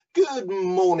Good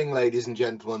morning, ladies and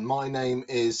gentlemen. My name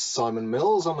is Simon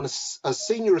Mills. I'm a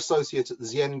senior associate at the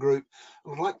Zien Group. I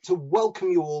would like to welcome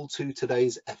you all to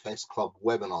today's FS Club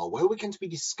webinar, where we're going to be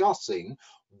discussing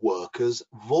workers'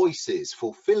 voices,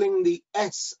 fulfilling the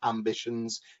S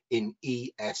ambitions in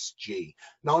ESG.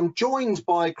 Now, I'm joined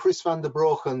by Chris van der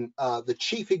Broeken, the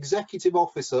Chief Executive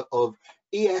Officer of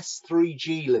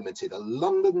ES3G Limited, a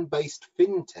London-based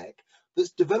fintech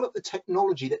that's developed the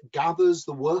technology that gathers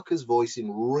the worker's voice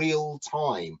in real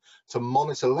time to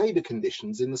monitor labour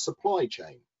conditions in the supply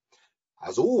chain.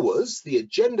 As always, the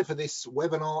agenda for this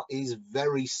webinar is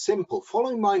very simple.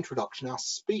 Following my introduction, our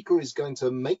speaker is going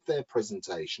to make their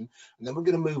presentation, and then we're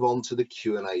going to move on to the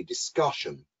Q&A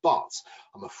discussion. But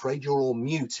I'm afraid you're all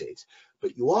muted,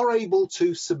 but you are able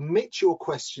to submit your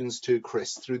questions to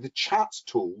Chris through the chat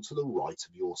tool to the right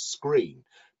of your screen.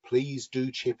 Please do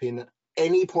chip in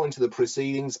any point of the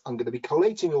proceedings. I'm going to be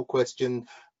collating your question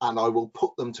and I will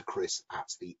put them to Chris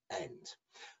at the end.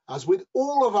 As with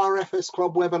all of our FS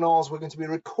Club webinars, we're going to be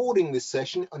recording this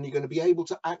session and you're going to be able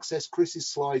to access Chris's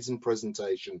slides and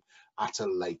presentation at a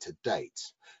later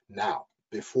date. Now,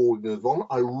 before we move on,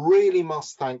 I really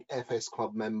must thank FS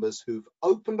Club members who've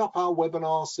opened up our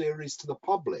webinar series to the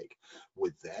public.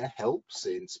 With their help,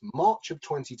 since March of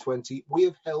 2020, we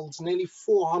have held nearly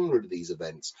 400 of these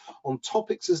events on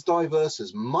topics as diverse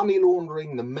as money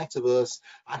laundering, the metaverse,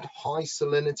 and high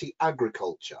salinity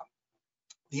agriculture.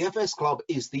 The FS Club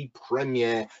is the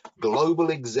premier global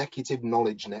executive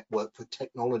knowledge network for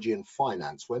technology and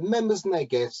finance, where members and their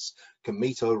guests can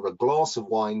meet over a glass of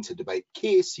wine to debate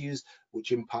key issues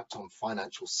which impact on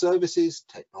financial services,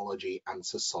 technology and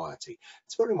society.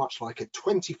 It's very much like a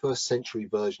 21st century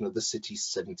version of the city's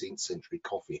 17th century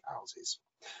coffee houses.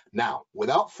 Now,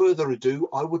 without further ado,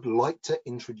 I would like to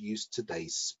introduce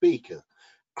today's speaker.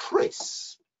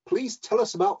 Chris, please tell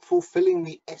us about fulfilling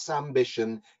the S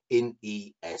ambition in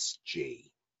ESG.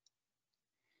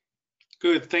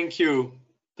 Good, thank you.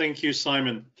 Thank you,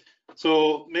 Simon.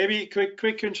 So maybe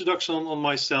quick introduction on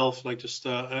myself, like just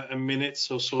a minute.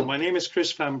 So my name is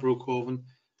Chris van Broekhoven,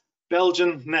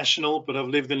 Belgian national, but I've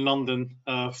lived in London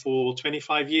for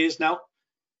 25 years now.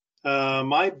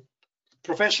 My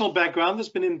professional background has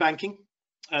been in banking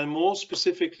and more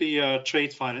specifically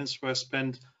trade finance, where I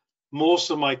spent most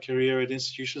of my career at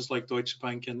institutions like Deutsche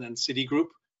Bank and Citigroup,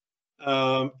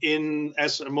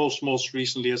 most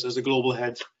recently as a global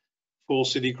head for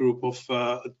Citigroup of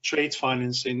trade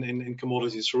finance in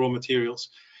commodities, raw materials.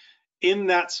 In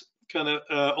that kind of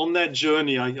on that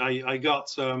journey, I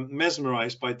got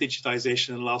mesmerized by digitization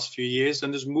in the last few years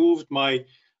and has moved my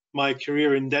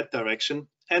career in that direction.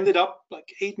 Ended up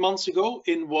like 8 months ago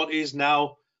in what is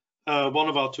now one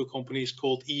of our two companies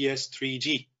called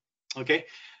ES3G. Okay.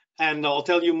 And I'll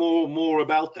tell you more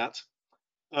about that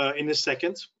in a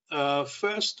second.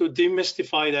 First, to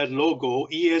demystify that logo,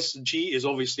 ESG is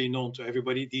obviously known to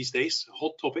everybody these days, a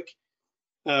hot topic.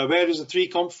 Where does the 3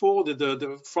 come from?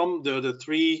 The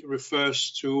 3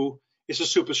 refers to, it's a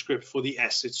superscript for the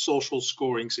S, it's social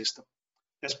scoring system.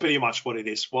 That's pretty much what it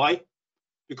is. Why?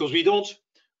 Because we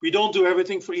don't do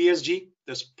everything for ESG.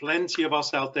 There's plenty of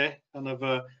us out there kind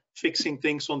of fixing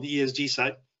things on the ESG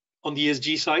side. On the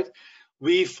ESG side,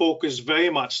 we focus very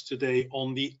much today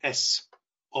on the S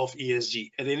of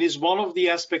ESG, and it is one of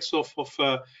the aspects of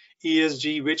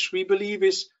ESG which we believe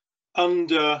is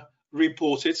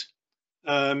underreported.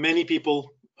 Many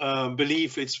people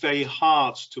believe it's very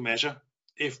hard to measure,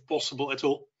 if possible at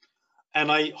all,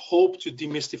 and I hope to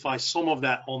demystify some of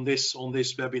that on this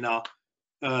webinar,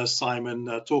 Simon,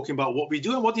 talking about what we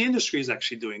do and what the industry is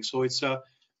actually doing. So it's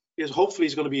hopefully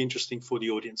it's going to be interesting for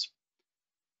the audience.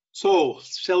 So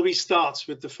shall we start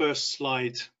with the first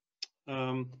slide?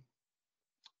 Good.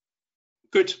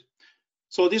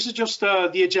 So this is just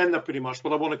the agenda, pretty much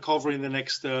what I want to cover in the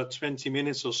next 20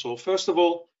 minutes or so. First of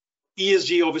all,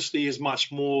 ESG obviously is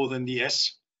much more than the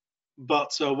S,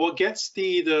 but what gets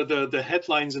the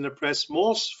headlines in the press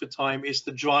most of the time is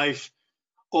the drive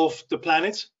of the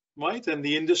planet, right, and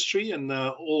the industry, and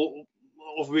all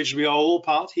of which we are all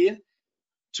part here,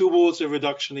 towards a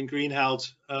reduction in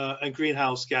greenhouse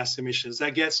gas emissions.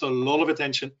 That gets a lot of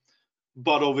attention,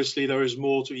 but obviously there is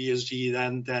more to ESG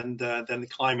than the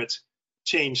climate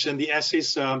change, and the S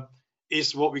is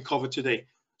what we cover today.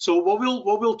 So what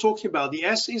we'll talking about, the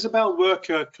S is about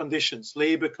worker conditions,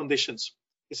 labor conditions.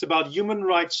 It's about human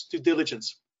rights due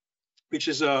diligence, which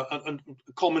is a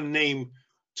common name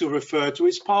to refer to.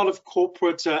 It's part of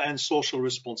corporate and social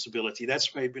responsibility.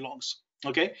 That's where it belongs.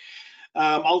 Okay.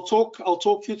 I'll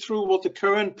talk you through what the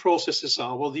current processes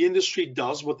are, what the industry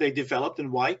does, what they developed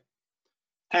and why.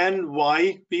 and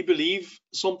why we believe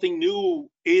something new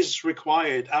is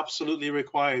required, absolutely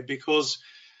required, because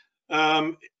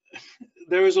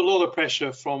there is a lot of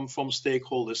pressure from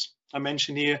stakeholders. I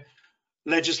mentioned here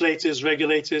legislators,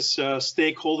 regulators,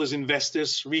 stakeholders,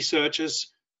 investors, researchers,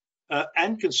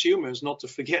 and consumers, not to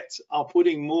forget, are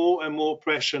putting more and more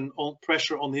pressure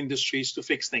on industries to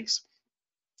fix things,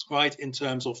 right, in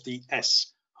terms of the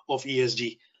S of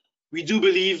ESG. We do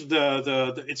believe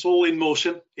it's all in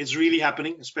motion. It's really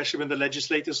happening, especially when the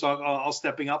legislators are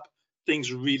stepping up.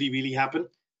 Things really happen.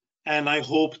 And I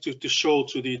hope to show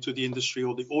to the industry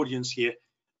or the audience here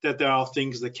that there are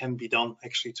things that can be done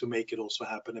actually to make it also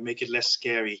happen and make it less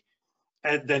scary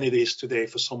than it is today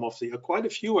for some of the, quite a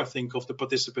few, I think, of the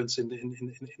participants in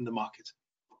the market.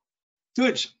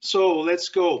 Good, so let's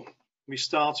go. We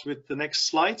start with the next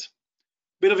slide.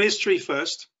 Bit of history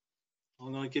first.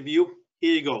 I'm going to give you,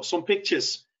 here you go, some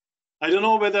pictures. I don't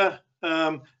know whether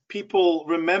people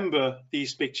remember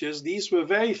these pictures. These were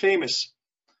very famous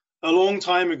a long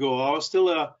time ago. I was still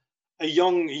a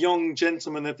young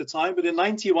gentleman at the time, but in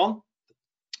 '91,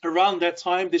 around that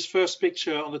time, this first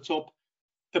picture on the top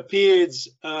appeared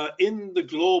in the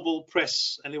global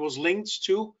press, and it was linked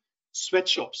to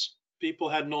sweatshops. People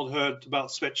had not heard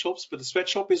about sweatshops, but the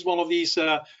sweatshop is one of these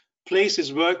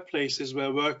workplaces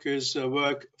where workers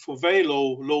work for very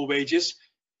low wages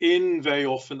in very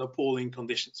often appalling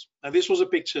conditions. And this was a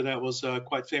picture that was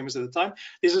quite famous at the time.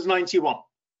 This is '91,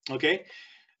 okay?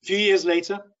 A few years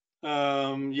later,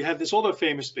 you have this other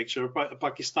famous picture, a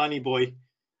Pakistani boy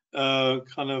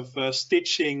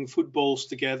stitching footballs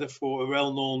together for a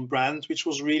well-known brand, which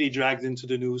was really dragged into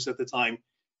the news at the time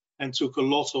and took a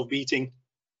lot of beating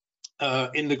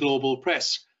in the global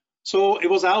press. So it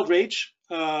was outrage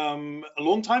a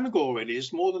long time ago already.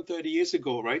 It's more than 30 years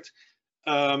ago, right?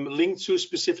 Linked to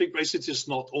specific brands. It is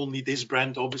not only this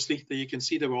brand, obviously, that you can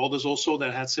see. There were others also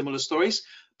that had similar stories,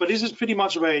 but this is pretty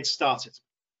much where it started.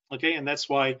 Okay, and that's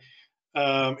why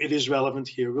it is relevant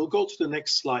here. We'll go to the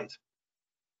next slide.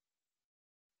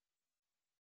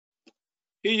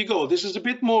 Here you go. This is a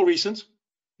bit more recent,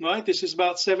 right? This is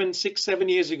about 6, 7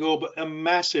 years ago, but a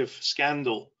massive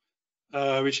scandal,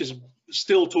 which is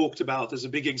still talked about as a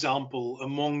big example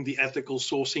among the ethical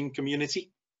sourcing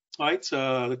community, right?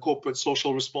 The corporate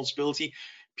social responsibility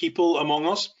people among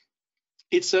us.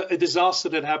 It's a disaster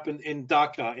that happened in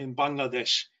Dhaka, in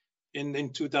Bangladesh, in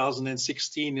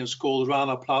 2016. It was called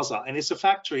Rana Plaza, and it's a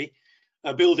factory,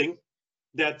 a building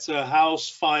that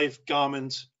housed 5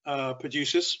 garment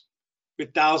producers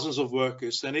with thousands of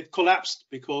workers, and it collapsed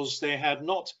because they had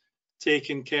not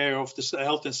taken care of the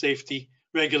health and safety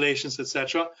regulations,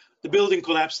 etc. The building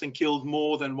collapsed and killed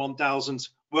more than 1,000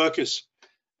 workers,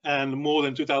 and more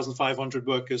than 2,500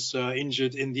 workers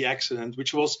injured in the accident,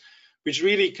 which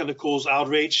really kind of caused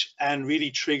outrage and really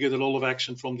triggered a lot of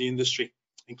action from the industry,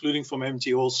 including from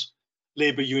MTOs,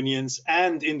 labor unions,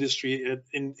 and industry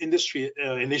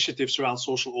initiatives around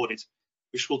social audit,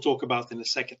 which we'll talk about in a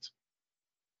second.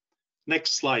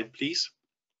 Next slide, please.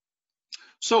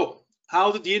 So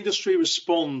how did the industry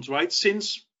respond, right?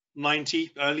 Since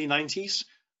early 90s,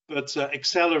 but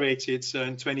accelerated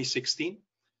in 2016.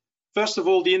 First of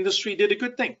all, the industry did a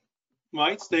good thing,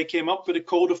 right? They came up with a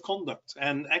code of conduct.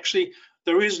 And actually,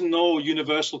 there is no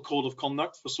universal code of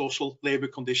conduct for social labor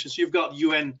conditions. You've got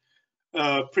UN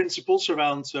principles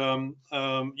around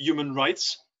human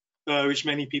rights, which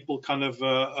many people kind of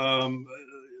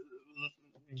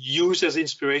use as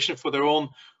inspiration for their own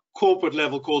corporate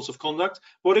level codes of conduct.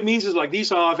 What it means is, like,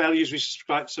 these are values we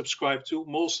subscribe to.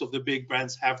 Most of the big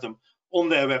brands have them on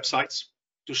their websites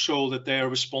to show that they are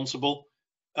responsible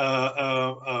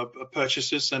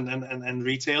purchasers and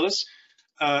retailers.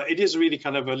 It is really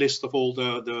kind of a list of all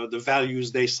the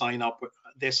values they sign up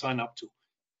to.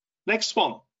 Next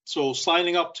one. So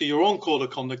signing up to your own code of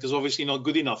conduct is obviously not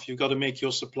good enough. You've got to make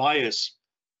your suppliers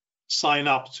sign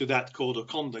up to that code of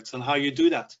conduct. And how you do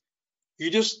that? You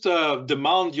just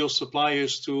demand your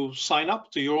suppliers to sign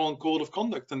up to your own code of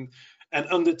conduct and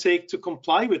undertake to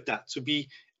comply with that, to be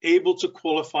able to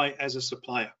qualify as a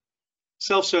supplier.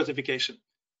 Self-certification.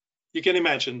 You can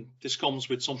imagine this comes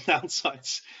with some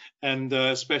downsides, and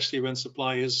especially when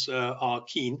suppliers are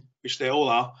keen, which they all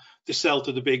are, to sell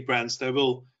to the big brands, they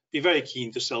will be very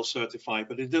keen to self-certify,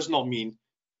 but it does not mean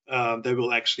they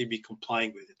will actually be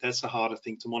complying with it. That's a harder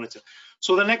thing to monitor.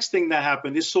 So the next thing that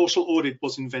happened is social audit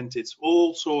was invented,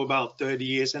 also about 30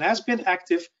 years, and has been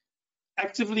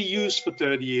actively used for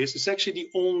 30 years. It's actually the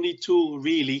only tool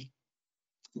really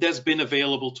that's been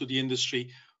available to the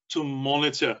industry to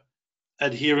monitor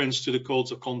adherence to the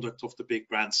codes of conduct of the big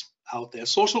brands out there.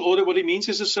 Social audit, what it means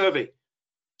is a survey.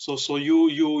 So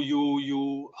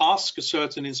you ask a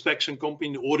certain inspection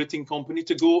company, auditing company,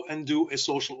 to go and do a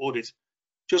social audit,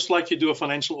 just like you do a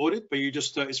financial audit, but you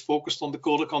just is focused on the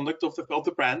code of conduct of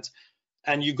the brand,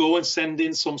 and you go and send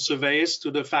in some surveyors to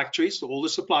the factories, to all the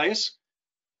suppliers,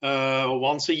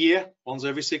 once a year, once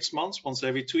every 6 months, once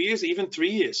every 2 years, even 3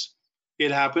 years.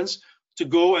 It happens to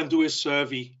go and do a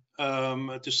survey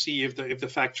to see if the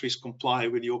factories comply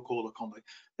with your code of conduct.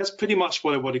 That's pretty much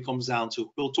what it comes down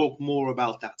to. We'll talk more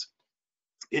about that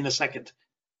in a second.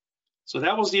 So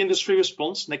that was the industry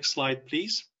response. Next slide,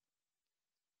 please.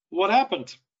 What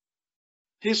happened?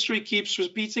 History keeps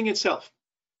repeating itself.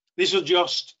 These are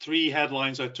just 3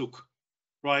 headlines I took,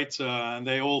 right? And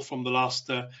they're all from the last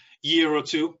year or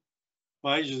two,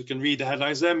 right? You can read the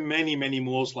headlines. There are many, many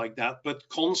more like that, but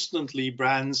constantly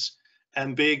brands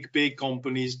and big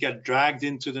companies get dragged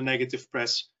into the negative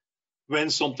press when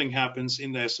something happens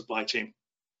in their supply chain.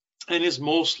 And it's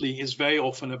very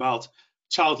often about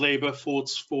child labor,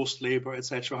 forced labor,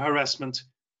 etc., harassment,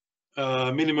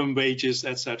 minimum wages,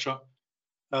 etc.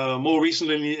 More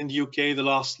recently in the UK, the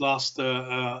last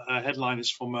headline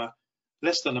is from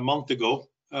less than a month ago.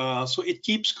 So it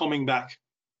keeps coming back.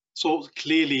 So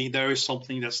clearly there is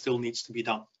something that still needs to be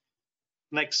done.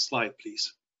 Next slide,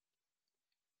 please.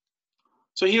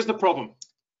 So here's the problem.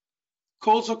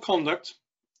 Codes of conduct,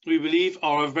 we believe,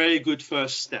 are a very good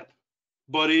first step,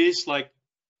 but it is like,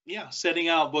 setting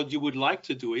out what you would like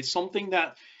to do. It's something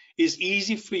that is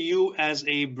easy for you as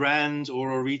a brand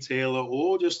or a retailer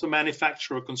or just a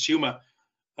manufacturer, consumer,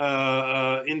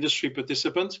 industry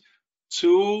participant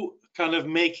to kind of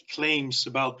make claims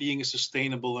about being a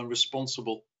sustainable and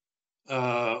responsible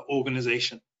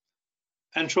organization.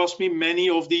 And trust me, many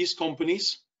of these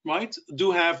companies, right,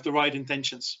 do have the right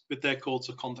intentions with their codes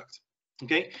of conduct.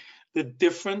 Okay, the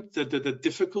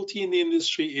difficulty in the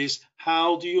industry is,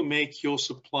 how do you make your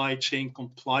supply chain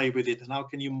comply with it, and how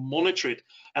can you monitor it,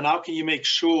 and how can you make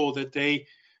sure that they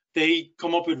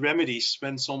come up with remedies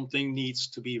when something needs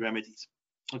to be remedied?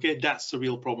 Okay, that's the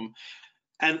real problem.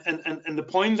 And the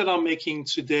point that I'm making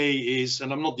today is,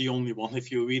 and I'm not the only one, if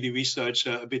you really research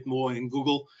a bit more in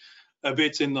Google, a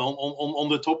bit on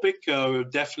the topic,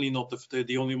 definitely not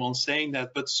the only one saying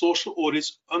that, but social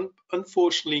audits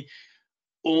unfortunately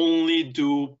only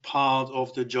do part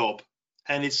of the job,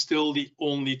 and it's still the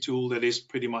only tool that is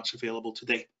pretty much available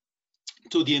today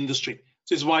to the industry.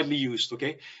 So it's widely used.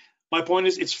 Okay, my point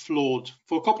is, it's flawed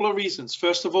for a couple of reasons.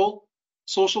 First of all,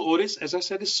 social audits, as I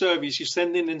said, is service. You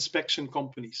send in inspection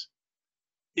companies.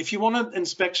 If you want an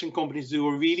inspection company to do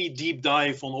a really deep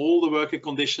dive on all the worker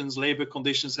conditions, labor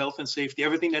conditions, health and safety,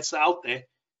 everything that's out there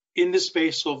in the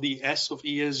space of the S of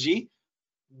ESG,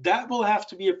 that will have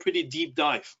to be a pretty deep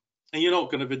dive. And you're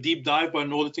not going to have a deep dive by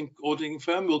an auditing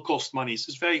firm will cost money. So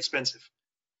it's very expensive.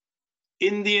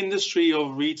 In the industry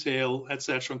of retail,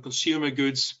 etc., and consumer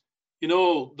goods,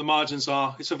 the margins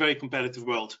it's a very competitive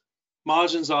world.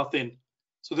 Margins are thin.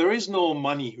 So there is no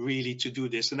money really to do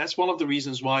this. And that's one of the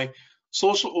reasons why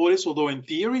social audits, although in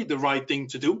theory the right thing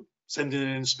to do, send in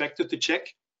an inspector to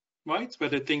check, right,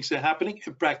 whether things are happening,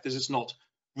 in practice it's not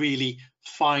really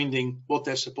finding what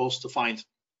they're supposed to find.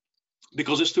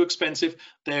 Because it's too expensive,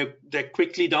 they're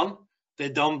quickly done. They're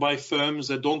done by firms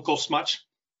that don't cost much,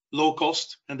 low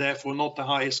cost, and therefore not the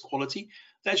highest quality.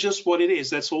 That's just what it is.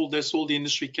 That's all the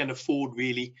industry can afford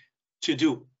really to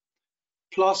do.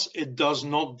 Plus, it does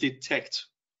not detect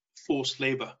forced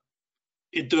labor.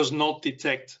 It does not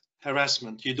detect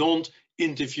harassment. You don't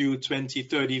interview 20,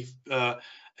 30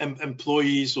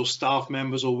 employees or staff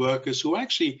members or workers who are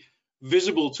actually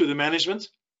visible to the management,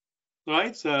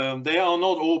 right? They are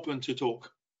not open to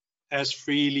talk as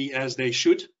freely as they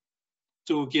should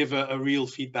to give a real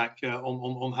feedback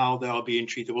on how they are being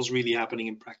treated, what's really happening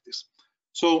in practice.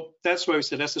 So that's why we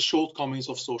said that's the shortcomings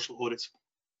of social audits.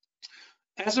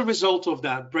 As a result of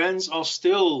that, brands are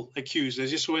still accused,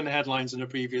 as you saw in the headlines in the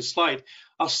previous slide,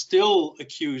 are still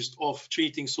accused of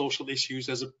treating social issues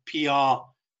as a PR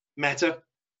matter,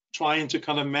 trying to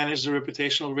kind of manage the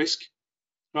reputational risk,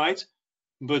 right?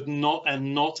 But not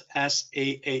as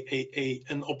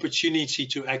an opportunity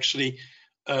to actually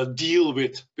deal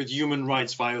with human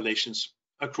rights violations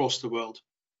across the world.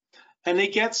 And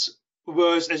it gets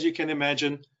worse, as you can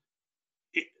imagine,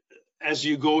 as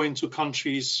you go into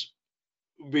countries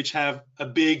which have a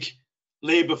big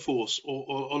labor force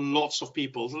or lots of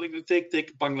people. So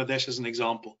take Bangladesh as an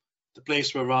example, the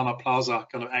place where Rana Plaza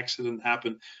kind of accident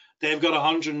happened. They've got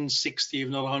 160, if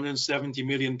not 170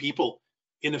 million people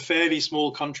in a fairly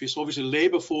small country. So obviously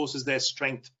labor force is their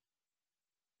strength.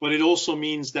 But it also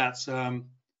means that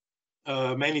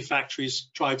many factories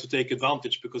try to take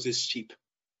advantage because it's cheap.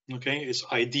 Okay, it's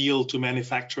ideal to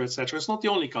manufacture, etc. It's not the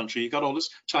only country. You got others,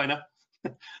 China,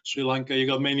 Sri Lanka. You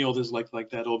got many others like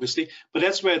that, obviously. But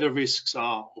that's where the risks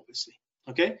are, obviously.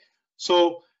 Okay,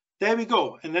 so there we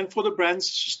go. And then for the brands,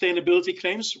 sustainability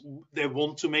claims, they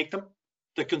want to make them.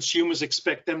 The consumers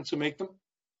expect them to make them,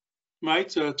 right,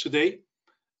 today,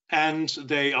 and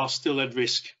they are still at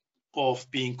risk of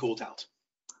being caught out.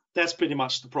 That's pretty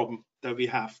much the problem that we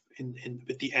have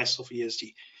with the S of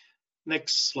ESG.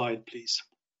 Next slide, please.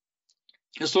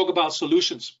 Let's talk about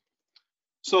solutions.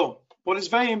 So what is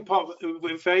very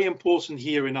important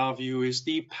here in our view is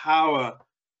the power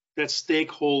that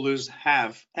stakeholders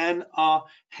have and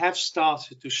have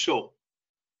started to show,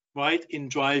 right, in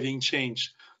driving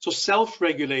change. So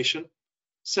self-regulation,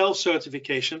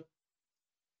 self-certification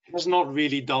has not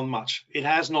really done much. It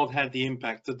has not had the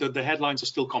impact. The headlines are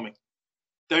still coming.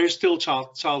 There is still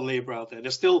child labor out there.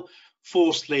 There's still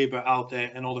forced labor out there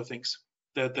and other things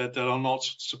that are not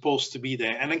supposed to be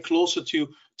there, and then closer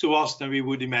to us than we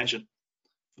would imagine.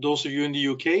 For those of you in the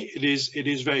UK, it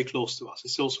is very close to us.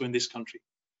 It's also in this country.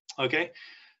 Okay.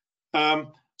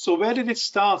 So where did it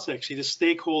start? Actually, the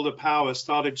stakeholder power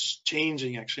started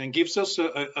changing actually, and gives us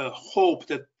a hope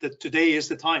that today is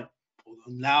the time.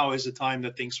 Now is the time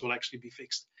that things will actually be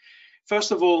fixed.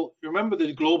 First of all, remember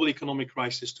the global economic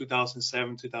crisis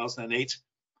 2007, 2008.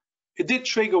 It did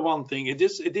trigger one thing. It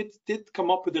did come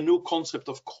up with a new concept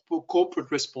of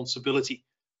corporate responsibility.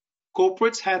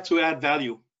 Corporates had to add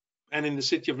value, and in the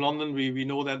City of London, we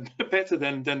know that better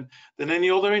than any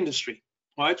other industry,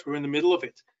 right? We're in the middle of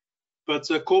it. But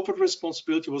corporate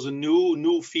responsibility was a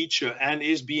new feature and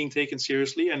is being taken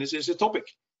seriously, and is a topic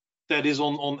that is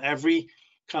on every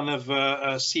kind of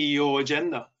CEO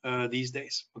agenda these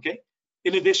days. Okay.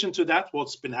 In addition to that,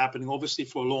 what's been happening obviously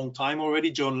for a long time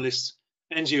already, journalists,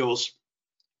 NGOs,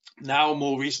 now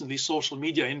more recently social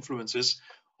media influencers,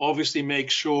 obviously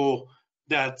make sure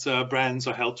that brands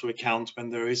are held to account when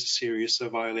there is a serious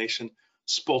violation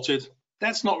spotted.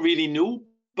 That's not really new,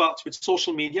 but with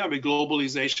social media, with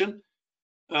globalization,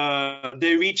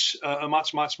 they reach a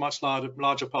much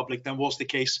larger public than was the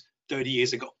case 30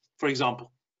 years ago, for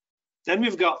example. Then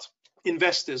we've got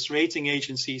investors, rating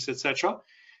agencies, etc.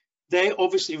 They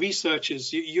obviously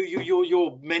researchers.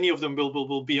 Many of them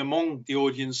will be among the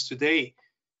audience today.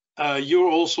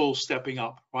 You're also stepping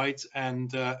up, right,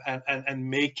 and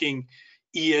making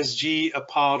ESG a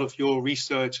part of your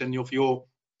research and of your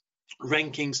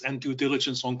rankings and due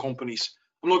diligence on companies.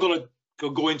 I'm not going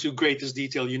to go into greatest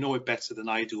detail. You know it better than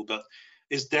I do, but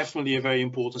it's definitely a very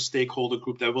important stakeholder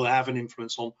group that will have an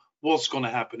influence on what's going to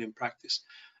happen in practice.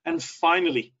 And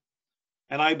finally,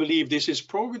 and I believe this is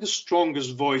probably the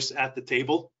strongest voice at the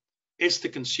table, is the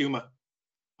consumer.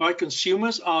 Right?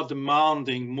 Consumers are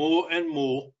demanding more and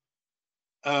more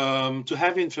to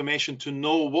have information to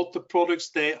know what the products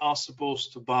they are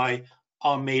supposed to buy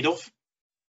are made of,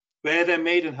 where they're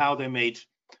made and how they're made.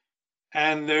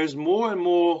 And there's more and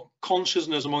more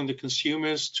consciousness among the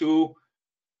consumers to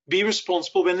be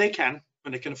responsible when they can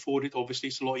afford it. Obviously,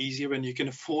 it's a lot easier when you can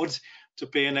afford to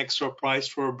pay an extra price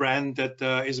for a brand that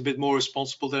is a bit more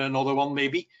responsible than another one,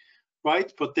 maybe,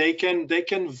 right? But they can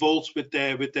vote with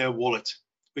their wallet,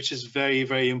 which is very,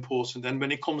 very important. And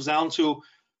when it comes down to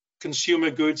consumer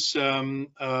goods and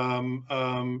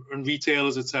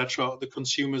retailers, etc., the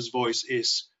consumer's voice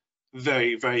is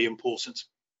very, very important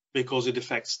because it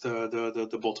affects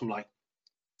the bottom line,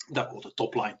 or the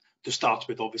top line to start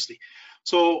with, obviously.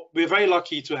 So we're very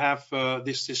lucky to have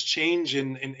this change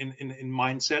in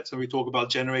mindset, and we talk about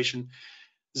Generation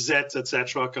Z,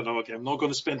 etc. Okay, I'm not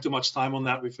going to spend too much time on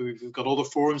that. We've got other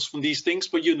forums from these things,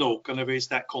 but kind of is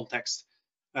that context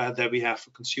that we have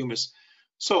for consumers.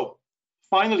 So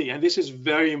finally, and this is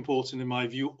very important in my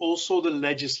view, also the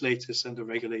legislators and the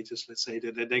regulators, let's say,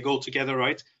 that they go together,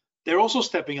 right? They're also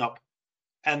stepping up,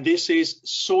 and this is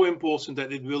so important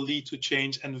that it will lead to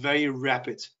change, and very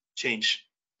rapid change.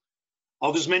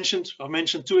 I've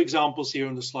mentioned two examples here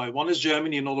on the slide. One is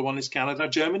Germany, another one is Canada.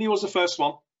 Germany was the first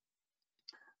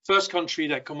country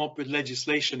that come up with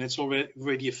legislation. It's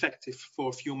already effective for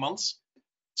a few months.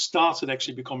 It started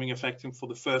actually becoming effective for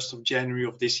the 1st of January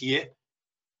of this year,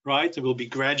 right? It will be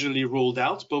gradually rolled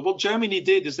out. But what Germany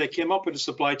did is they came up with a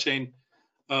supply chain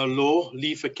law,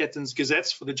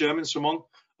 Lieferkettengesetz for the Germans among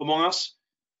us.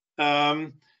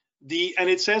 And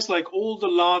it says, like, all the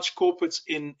large corporates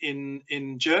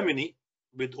in Germany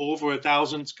with over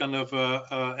 1,000 kind of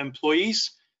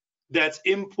employees that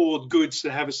import goods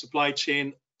that have a supply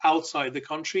chain outside the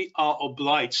country are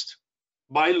obliged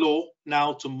by law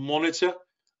now to monitor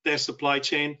their supply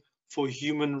chain for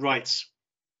human rights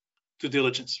due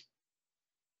diligence.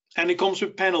 And it comes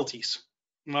with penalties,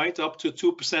 right? Up to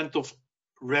 2% of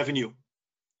revenue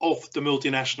of the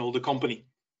multinational, the company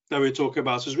that we're talking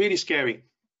about. So it's really scary.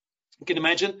 You can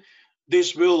imagine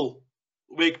this will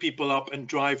wake people up and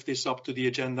drive this up to the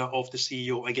agenda of the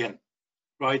CEO again,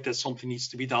 right? That something needs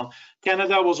to be done.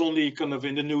 Canada was only kind of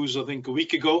in the news, I think, a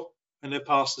week ago, and they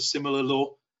passed a similar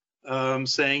law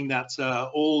saying that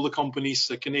all the companies,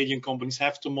 Canadian companies,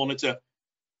 have to monitor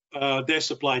their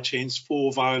supply chains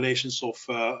for violations of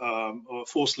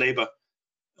forced labor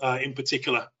in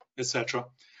particular, etc.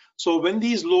 So when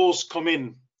these laws come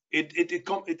in,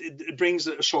 it brings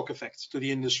a shock effect to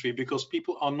the industry because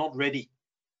people are not ready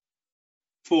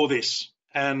for this.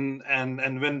 And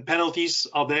when penalties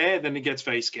are there, then it gets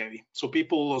very scary. So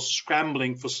people are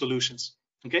scrambling for solutions.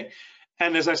 Okay.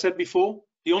 And as I said before,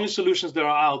 the only solutions that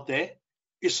are out there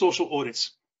is social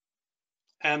audits.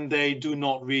 And they do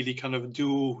not really kind of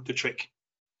do the trick.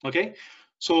 Okay.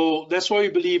 So that's why we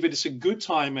believe it is a good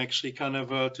time actually kind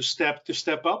of to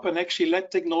step up and actually let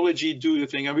technology do the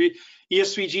thing. And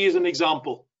ES3G is an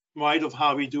example, right, of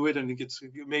how we do it. And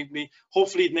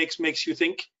hopefully it makes you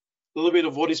think a little bit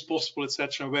of what is possible,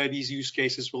 etc., where these use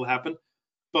cases will happen.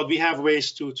 But we have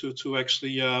ways to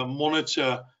actually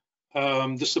monitor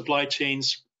the supply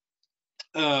chains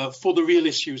for the real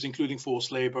issues, including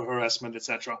forced labor, harassment,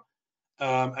 etc.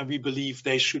 And we believe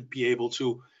they should be able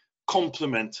to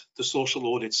complement the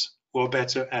social audits who are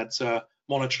better at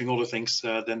monitoring other things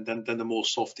than the more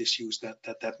soft issues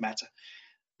that matter.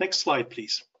 Next slide,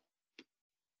 please.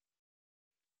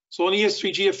 So on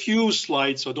ES3G, a few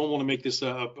slides. I don't want to make this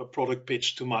a product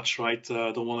pitch too much, right?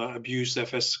 I don't want to abuse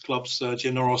FS Club's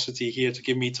generosity here to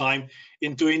give me time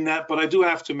in doing that, but I do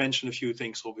have to mention a few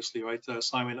things, obviously, right,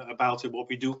 Simon, about it, what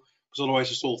we do, because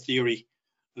otherwise it's all theory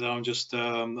that I'm just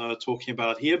talking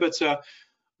about here. But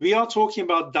we are talking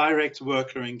about direct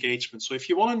worker engagement. So if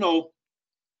you want to know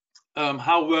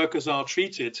how workers are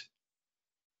treated,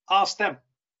 ask them,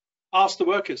 ask the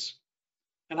workers.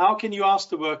 And how can you ask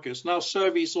the workers? Now,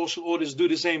 surveys, social audits do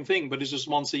the same thing, but it's just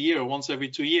once a year or once every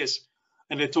 2 years.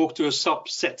 And they talk to a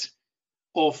subset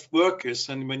of workers.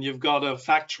 And when you've got a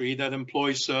factory that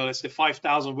employs, let's say,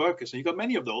 5,000 workers, and you've got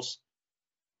many of those,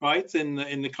 right, in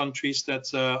the countries that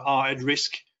are at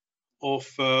risk of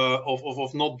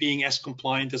not being as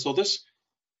compliant as others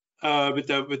with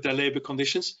their labor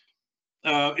conditions.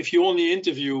 If you only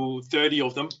interview 30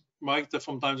 of them, right,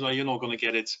 sometimes you're not going to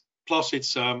get it. Plus,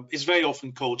 it's very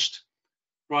often coached,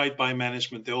 right, by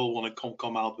management. They all want to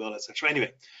come out well, etc.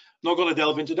 Anyway, not going to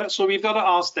delve into that. So we've got to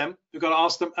ask them. We've got to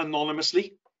ask them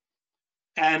anonymously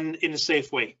and in a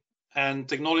safe way. And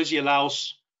technology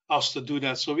allows us to do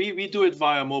that. So we do it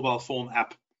via a mobile phone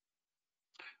app,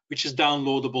 which is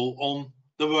downloadable on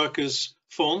the workers'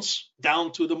 phones,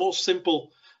 down to the most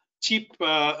simple, cheap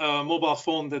mobile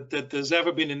phone that has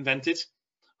ever been invented,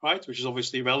 right? Which is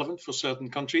obviously relevant for certain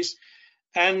countries.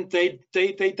 And they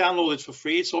download it for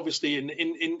free. It's obviously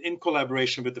in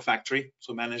collaboration with the factory,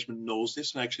 so management knows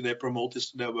this, and actually they promote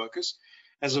this to their workers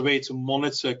as a way to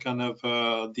monitor kind of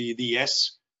the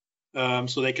ES,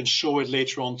 so they can show it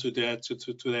later on to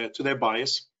their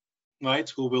buyers, right,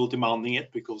 who will demanding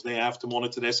it because they have to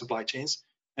monitor their supply chains,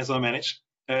 as I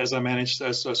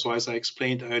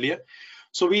explained earlier.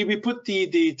 So we put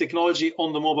the technology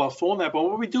on the mobile phone app, and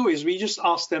what we do is we just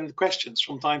ask them questions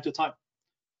from time to time.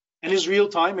 And it's real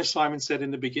time, as Simon said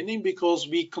in the beginning, because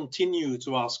we continue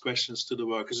to ask questions to the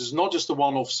workers. It's not just a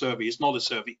one-off survey. It's not a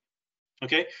survey.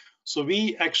 Okay, so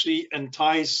we actually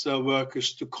entice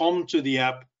workers to come to the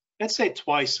app, let's say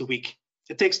twice a week.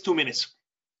 It takes 2 minutes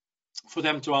for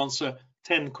them to answer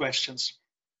 10 questions.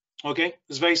 Okay,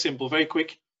 it's very simple, very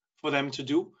quick for them to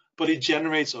do, but it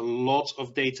generates a lot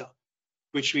of data,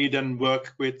 which we then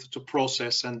work with to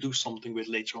process and do something with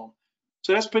later on.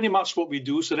 So that's pretty much what we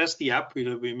do. So that's the app.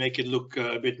 We make it look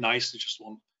a bit nice. Just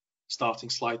one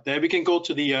starting slide there. We can go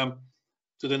to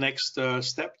the next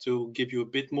step to give you a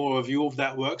bit more of a view of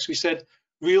that works. We said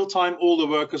real time, all the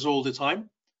workers all the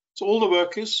time. So all the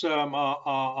workers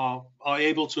are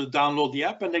able to download the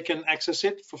app and they can access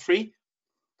it for free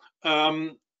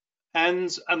and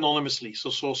anonymously.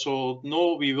 So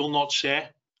no, we will not share.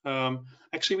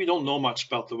 Actually, we don't know much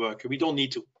about the worker. We don't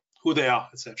need to, who they are,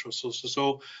 etc.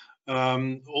 So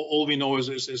all we know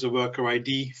is a worker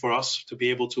ID for us to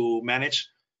be able to manage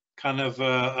kind of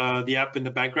the app in the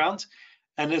background,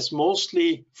 and it's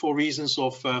mostly for reasons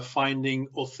of finding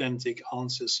authentic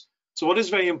answers. So what is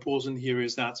very important here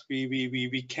is that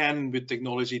we can with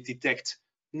technology detect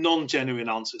non-genuine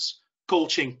answers.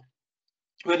 Coaching,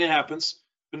 when it happens,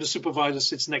 when the supervisor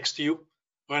sits next to you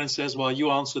and says, well,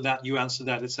 you answer that,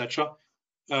 etc.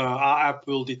 our app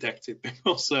will detect it,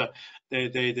 because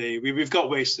we've got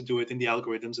ways to do it in the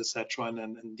algorithms, etc.,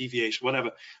 and deviation,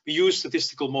 whatever. We use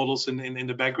statistical models in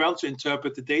the background to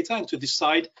interpret the data and to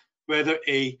decide whether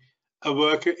a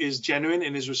worker is genuine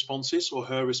in his responses or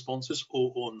her responses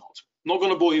or not. I'm not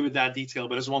going to bore you with that detail,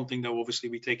 but it's one thing that obviously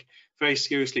we take very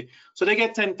seriously. So they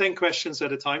get 10 questions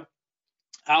at a time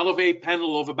out of a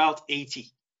panel of about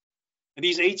 80. And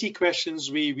these 80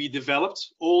 questions we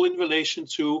developed all in relation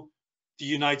to the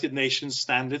United Nations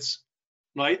standards,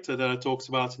 right, that I talked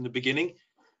about in the beginning.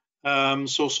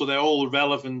 So they're all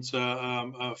relevant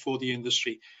for the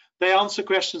industry. They answer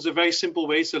questions in very simple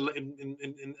ways,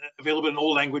 available in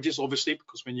all languages, obviously,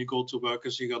 because when you go to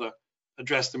workers, you got to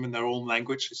address them in their own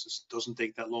language. It just doesn't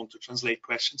take that long to translate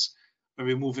questions when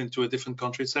we move into a different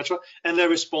country, etc. And they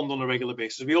respond on a regular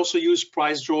basis. We also use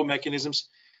prize draw mechanisms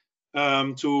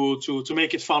to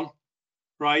make it fun,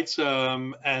 right?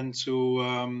 And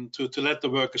to let the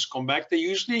workers come back. They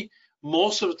usually,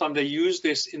 most of the time, they use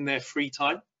this in their free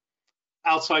time.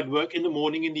 Outside work, in the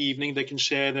morning, in the evening, they can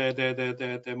share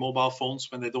their mobile phones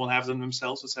when they don't have them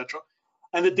themselves, etc.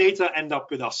 And the data end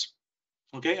up with us,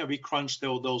 okay? And we crunch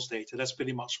those data. That's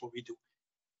pretty much what we do.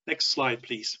 Next slide,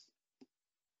 please.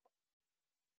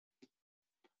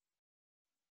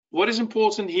 What is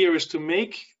important here is to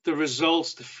make the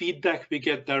results, the feedback we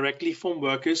get directly from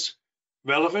workers,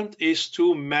 relevant, is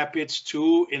to map it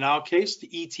to, in our case,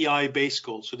 the ETI base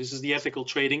goal. So this is the ethical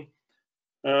trading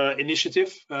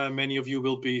initiative. Many of you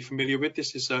will be familiar with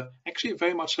this. Is actually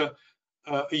very much a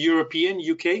European,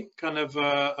 UK kind of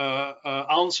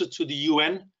answer to the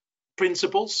UN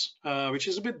principles, which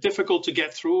is a bit difficult to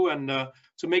get through and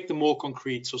to make them more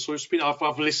concrete. So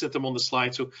I've listed them on the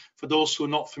slide. So for those who are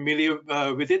not familiar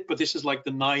with it, but this is like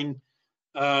the 9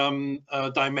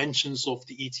 dimensions of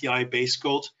the ETI base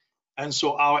code. And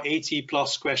so our 80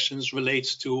 plus questions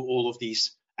relate to all of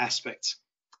these aspects,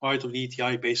 right, of the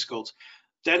ETI base code.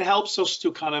 That helps us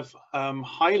to kind of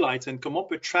highlight and come up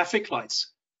with traffic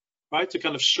lights, right, to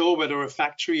kind of show whether a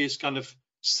factory is kind of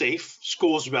safe,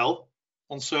 scores well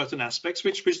on certain aspects,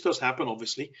 which does happen,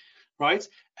 obviously, right,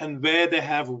 and where they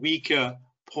have weaker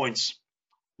points.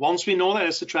 Once we know that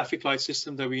it's a traffic light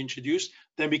system that we introduced,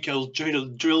 then we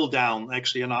can drill down,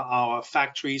 actually, and our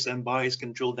factories and buyers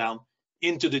can drill down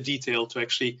into the detail to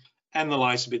actually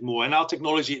analyze a bit more. And our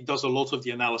technology does a lot of the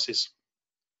analysis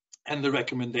and the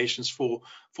recommendations for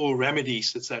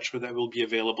remedies, etc., that will be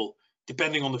available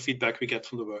depending on the feedback we get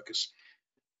from the workers.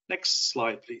 Next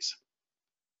slide, please.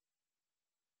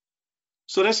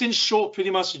 So that's in short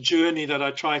pretty much the journey that I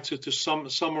try to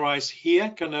summarize here.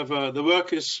 Kind of the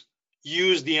workers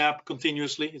use the app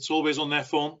continuously. It's always on their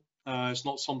phone. It's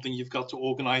not something you've got to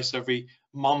organize every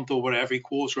month or every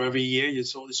quarter or every year.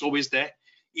 It's always there,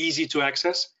 easy to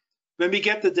access. When we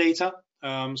get the data,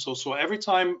 so every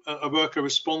time a worker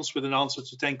responds with an answer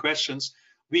to 10 questions,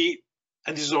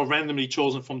 and this is all randomly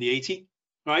chosen from the 80,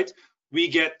 right? We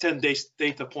get 10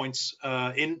 data points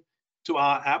in to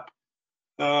our app.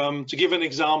 To give an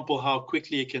example how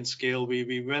quickly it can scale,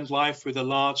 we went live with a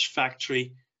large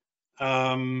factory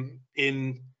in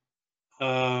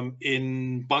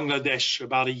Bangladesh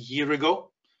about a year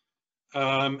ago.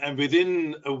 And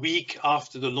within a week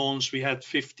after the launch, we had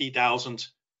 50,000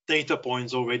 data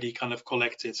points already kind of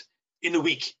collected in a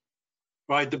week,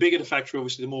 right? The bigger the factory,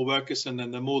 obviously, the more workers and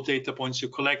then the more data points you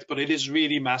collect, but it is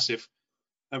really massive.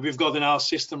 And we've got in our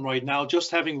system right now,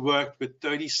 just having worked with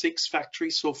 36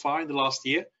 factories so far in the last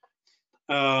year,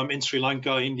 in Sri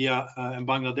Lanka, India, and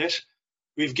Bangladesh,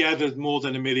 we've gathered more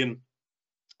than 1 million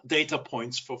data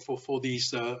points for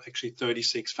these actually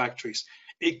 36 factories.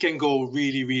 It can go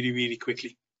really, really, really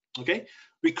quickly, okay?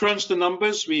 We crunch the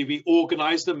numbers, we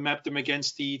organize them, map them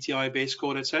against the ETI base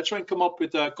code, etc., and come up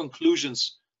with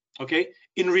conclusions, okay,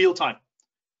 in real time.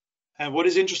 And what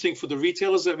is interesting for the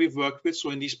retailers that we've worked with, so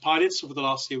in these pilots over the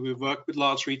last year, we've worked with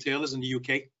large retailers in the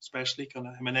UK, especially kind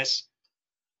of M&S,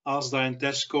 Asda, and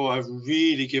Tesco have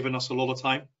really given us a lot of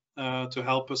time to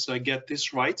help us get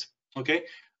this right, okay?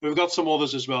 We've got some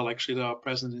others as well, actually, that are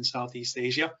present in Southeast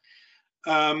Asia.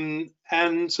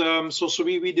 So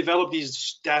we developed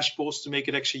these dashboards to make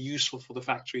it actually useful for the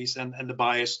factories and the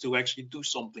buyers to actually do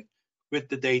something with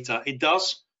the data. It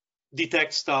does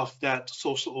detect stuff that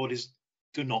social audits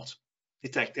do not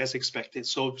detect as expected.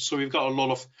 So we've got a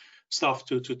lot of stuff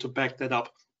to back that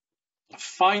up.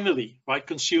 Finally, right,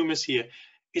 consumers here,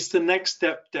 it's the next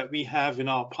step that we have in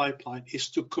our pipeline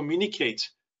is to communicate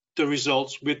the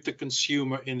results with the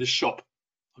consumer in the shop.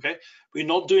 Okay, we're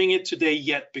not doing it today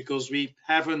yet because we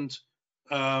haven't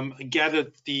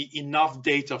gathered enough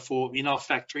data for enough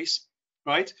factories,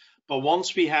 right? But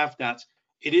once we have that,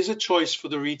 it is a choice for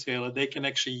the retailer. They can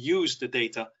actually use the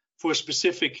data for a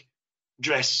specific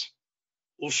dress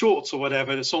or shorts or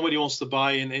whatever that somebody wants to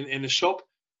buy in a shop,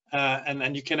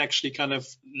 and you can actually kind of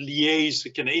liaise,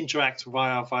 you can interact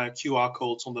via QR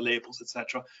codes on the labels,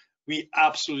 etc. We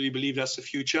absolutely believe that's the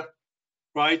future,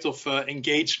 right, of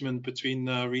engagement between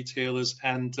retailers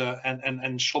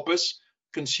and shoppers,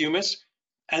 consumers,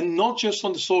 and not just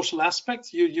on the social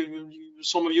aspect.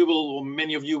 Some of you will, or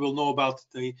many of you will know about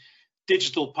the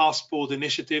digital passport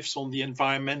initiatives on the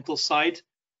environmental side,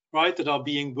 right, that are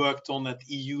being worked on at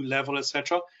EU level,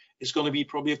 etc. It's going to be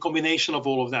probably a combination of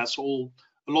all of that. So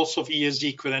lots of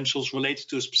ESG credentials related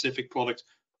to a specific product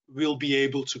will be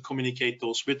able to communicate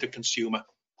those with the consumer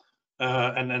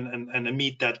and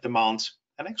meet that demand,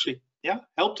 and actually, yeah,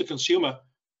 help the consumer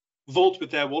vote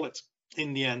with their wallet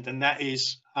in the end. And that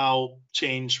is how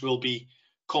change will be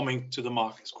coming to the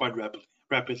markets quite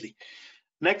rapidly.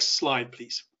 Next slide,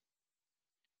 please.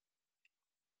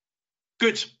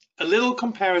 Good. A little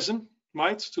comparison,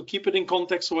 right, to keep it in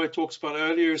context of what I talked about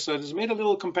earlier. So there's made a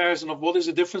little comparison of what is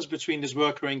the difference between this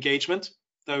worker engagement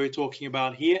that we're talking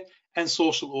about here and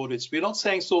social audits. We're not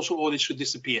saying social audits should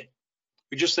disappear.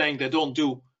 We're just saying they don't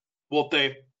do what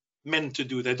they're meant to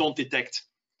do. They don't detect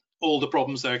all the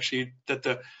problems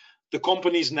that the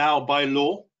companies now, by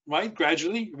law, right,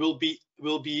 gradually will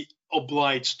be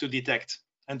obliged to detect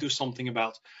and do something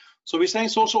about. So we're saying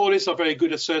social audits are very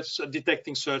good at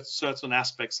detecting certain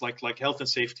aspects, like health and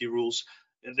safety rules.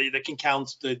 They can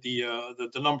count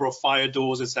the number of fire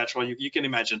doors, etc. You can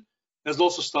imagine. There's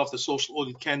lots of stuff that social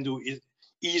audit can do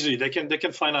easily. They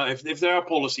can find out if there are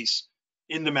policies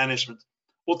in the management.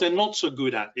 What they're not so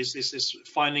good at is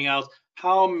finding out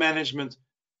how management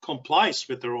complies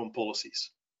with their own policies.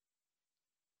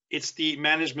 It's the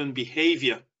management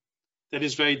behavior that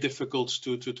is very difficult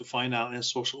to find out in a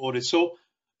social audit. So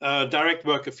direct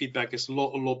worker feedback is a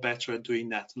lot better at doing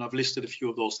that. And I've listed a few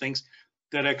of those things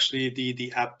that actually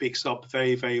the app picks up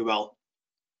very, very well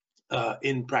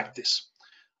in practice.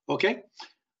 Okay,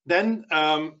 then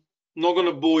not going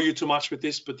to bore you too much with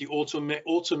this, but the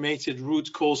automated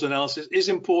root cause analysis is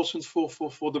important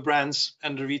for the brands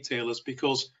and the retailers,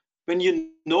 because when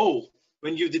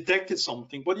you've detected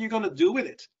something, what are you going to do with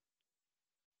it?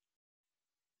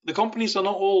 The companies are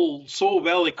not all so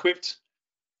well equipped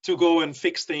to go and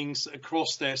fix things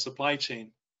across their supply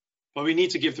chain, but we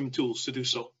need to give them tools to do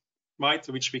so, right?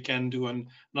 Which we can do, and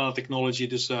another technology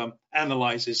just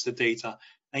analyzes the data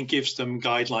and gives them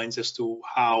guidelines as to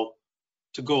how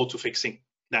to go to fixing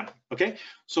them. Okay,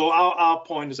 so our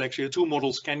point is actually the two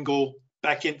models can go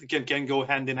can go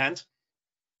hand in hand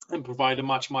and provide a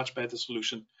much better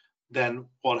solution than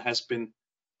what has been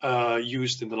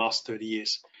used in the last 30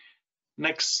 years.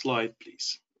 Next slide,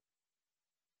 please.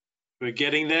 We're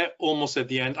getting there, almost at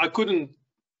the end. I couldn't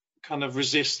kind of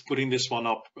resist putting this one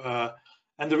up,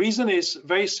 and the reason is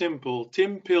very simple.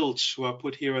 Tim Pilch, who I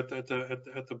put here at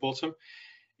the bottom,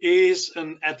 is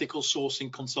an ethical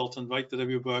sourcing consultant, right, that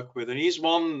we work with, and he's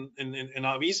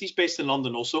he's based in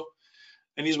London also,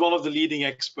 and he's one of the leading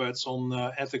experts on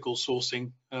ethical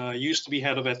sourcing. Used to be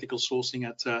head of ethical sourcing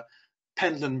at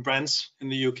Pentland Brands in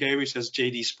the UK, which has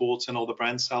JD Sports and all the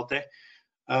brands out there.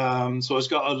 So he's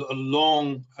got a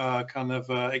long kind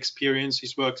of experience.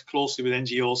 He's worked closely with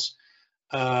NGOs,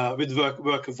 with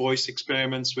worker voice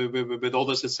experiments with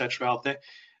others, etc. out there.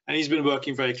 And he's been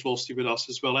working very closely with us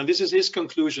as well. And this is his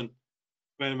conclusion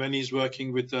when he's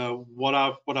working with what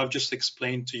I've just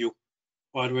explained to you.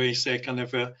 Where he said kind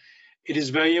of, it is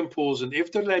very important,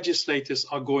 if the legislators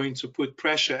are going to put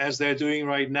pressure, as they're doing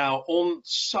right now, on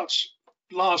such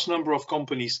large number of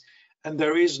companies, and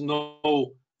there is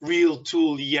no real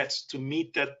tool yet to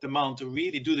meet that demand, to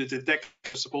really do the detection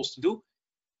you're supposed to do,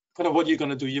 kind of what you're going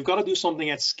to do. You've got to do something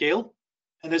at scale,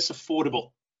 and it's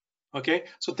affordable. Okay,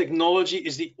 so technology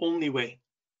is the only way.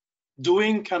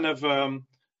 Doing kind of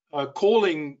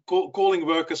calling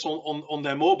workers on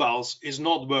their mobiles is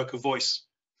not worker voice,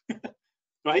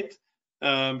 right?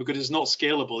 Because it's not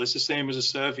scalable. It's the same as a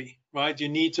survey, right? You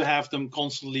need to have them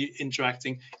constantly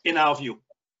interacting, in our view,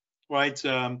 right?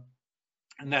 And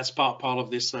that's part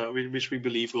of this, which we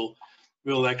believe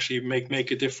will actually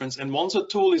make a difference. And once a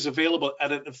tool is available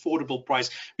at an affordable price,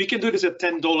 we can do this at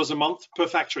 $10 a month per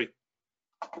factory.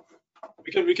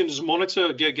 We can just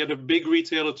monitor, get a big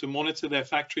retailer to monitor their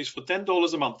factories for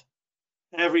 $10 a month,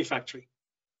 every factory.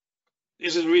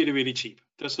 This is really cheap.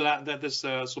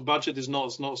 So budget is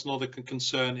not a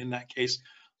concern in that case.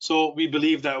 So we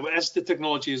believe that as the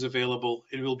technology is available,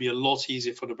 it will be a lot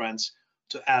easier for the brands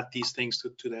to add these things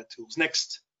to their tools.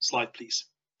 Next slide, please.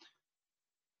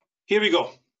 Here we go.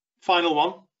 Final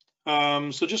one.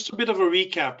 So just a bit of a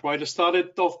recap, right? I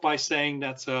started off by saying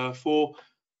that for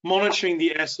monitoring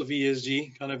the S of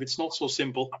ESG, kind of it's not so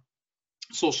simple.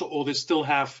 Social audits still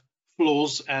have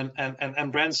flaws,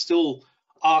 and brands still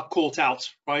are caught out,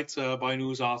 right, by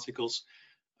news articles.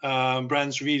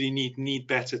 Brands really need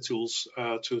better tools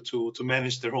to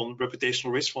manage their own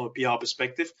reputational risk from a PR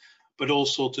perspective, but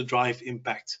also to drive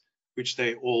impact, which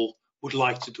they all would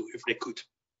like to do if they could.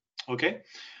 Okay,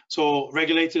 so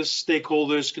regulators,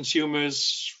 stakeholders,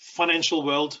 consumers, financial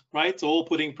world, right, all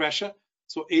putting pressure.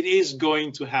 So it is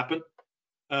going to happen.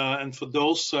 And for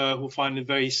those who find it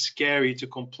very scary to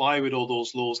comply with all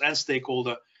those laws and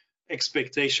stakeholder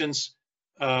expectations,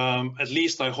 at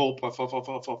least I hope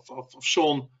I've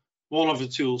shown one of the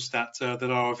tools that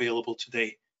are available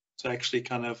today to actually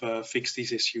kind of fix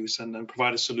these issues and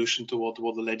provide a solution to what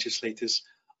the legislators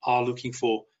are looking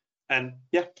for. And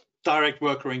yeah, direct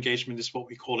worker engagement is what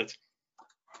we call it.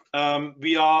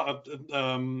 We are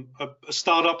a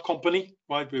startup company,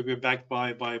 right? We're backed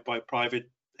by private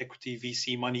equity,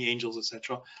 VC, money angels,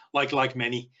 etc. Like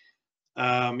many.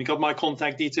 We got my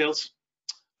contact details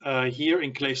here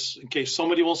in case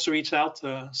somebody wants to reach out.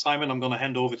 Simon, I'm going to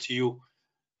hand over to you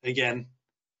again.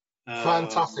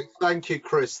 Fantastic. Thank you,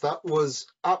 Chris. That was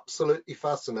absolutely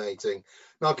fascinating.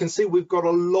 Now, I can see we've got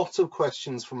a lot of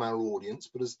questions from our audience,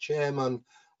 but as chairman,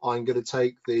 I'm going to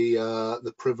take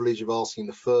the privilege of asking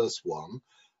the first one.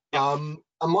 Yeah.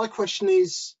 And my question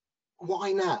is,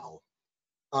 why now?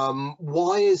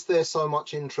 Why is there so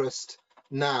much interest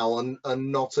now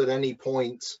and not at any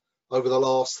point over the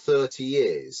last 30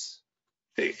 years?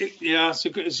 Yeah,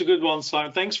 it's a good one,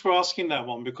 Simon. Thanks for asking that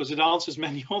one, because it answers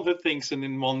many other things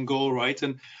in one go, right?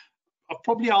 And I've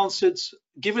probably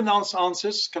given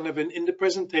answers kind of in the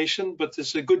presentation, but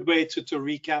it's a good way to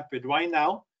recap it. Right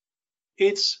now,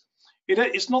 it's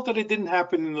not that it didn't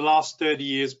happen in the last 30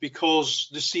 years because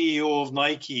the CEO of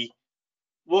Nike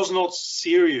was not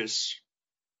serious,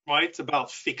 right,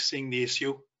 about fixing the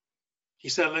issue. He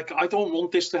said, like, I don't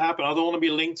want this to happen. I don't want to be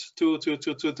linked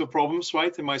to problems,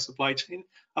 right, in my supply chain.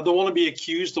 I don't want to be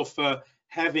accused of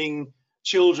having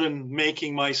children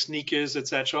making my sneakers,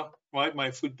 etc., right,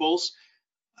 my footballs.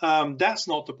 That's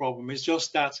not the problem. It's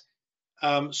just that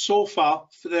so far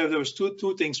there was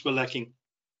two things were lacking.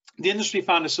 The industry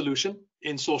found a solution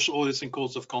in social audits and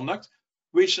codes of conduct,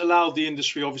 which allowed the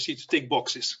industry obviously to tick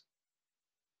boxes,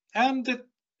 and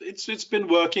it's been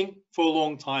working for a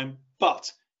long time,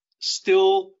 but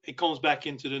still it comes back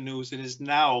into the news. It is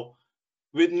now,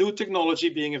 with new technology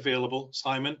being available,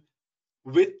 Simon,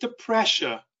 with the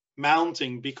pressure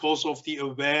mounting because of the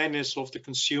awareness of the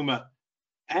consumer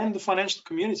and the financial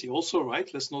community also, right?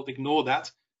 Let's not ignore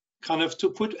that, kind of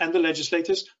and the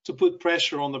legislators to put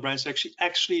pressure on the brands to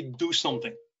actually do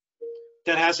something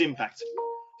that has impact.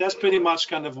 That's pretty much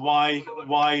kind of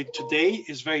why today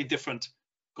is very different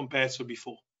compared to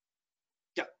before.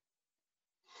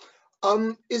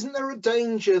 Isn't there a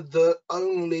danger that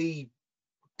only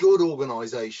good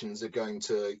organizations are going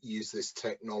to use this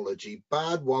technology?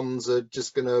 Bad ones are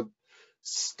just going to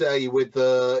stay with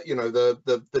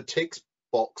the tick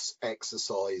box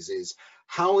exercises.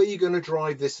 How are you going to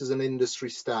drive this as an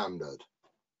industry standard?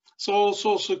 So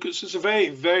it's a very,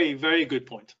 very, very good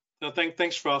point. So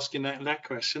thanks for asking that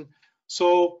question.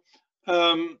 So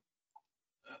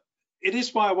it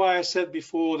is why I said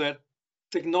before that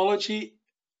technology,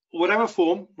 whatever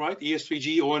form, right,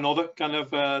 ES3G or another kind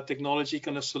of technology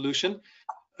kind of solution,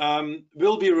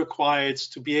 will be required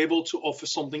to be able to offer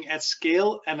something at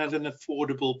scale and at an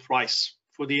affordable price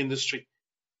for the industry.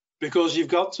 Because you've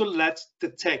got to let the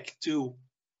tech do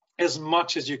as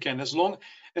much as you can, as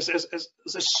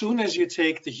soon as you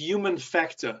take the human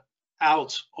factor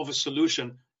out of a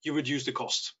solution, you reduce the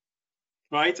cost,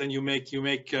 right? And you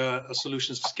make a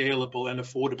solution scalable and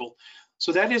affordable.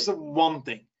 So that is the one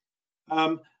thing.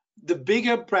 The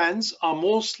bigger brands are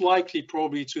most likely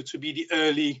probably to be the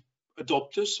early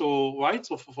adopters, or right,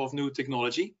 of new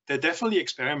technology. They're definitely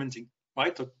experimenting,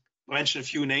 right? I mentioned a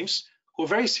few names who are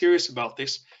very serious about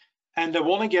this, and they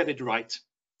want to get it right.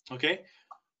 Okay,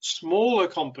 smaller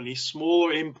companies,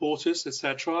 smaller importers,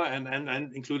 etc.,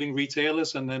 and including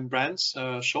retailers and then brands,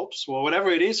 shops, or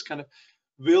whatever it is, kind of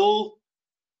will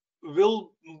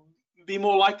be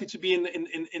more likely to be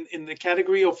in the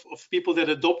category of people that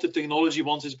adopt the technology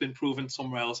once it's been proven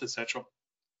somewhere else, etc.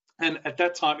 And at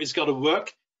that time, it's got to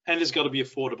work and it's got to be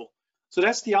affordable. So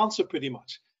that's the answer pretty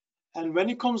much. And when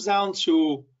it comes down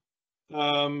to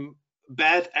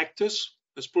bad actors,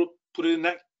 let's put it in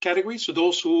that category. So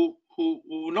those who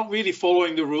are not really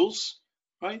following the rules,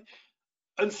 right?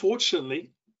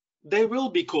 Unfortunately, they will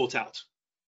be caught out.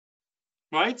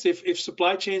 right? If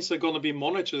supply chains are going to be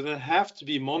monitored and have to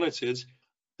be monitored,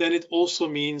 then it also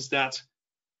means that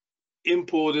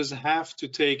importers have to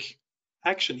take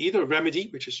action, either remedy,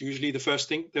 which is usually the first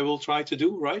thing they will try to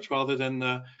do, right, rather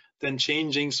than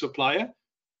changing supplier.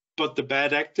 But the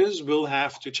bad actors will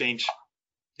have to change,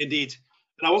 indeed.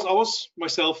 And I was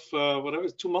myself, whatever,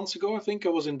 2 months ago, I think I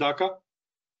was in Dhaka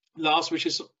last, which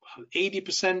is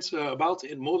 80%, about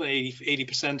more than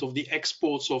 80% of the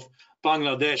exports of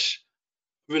Bangladesh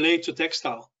relate to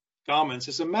textile garments.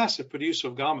 It's a massive producer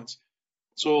of garments.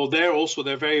 So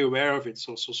they're very aware of it.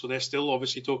 So they're still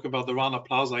obviously talking about the Rana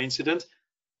Plaza incident.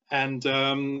 And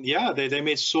yeah, they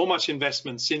made so much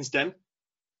investment since then,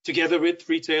 together with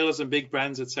retailers and big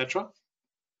brands, etc.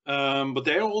 But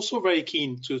they're also very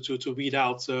keen to weed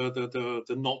out the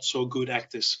not so good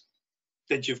actors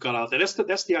that you've got out there.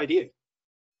 That's the idea.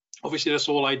 Obviously, that's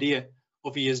the whole idea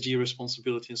of ESG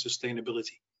responsibility and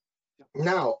sustainability.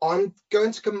 Now, I'm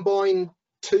going to combine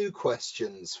two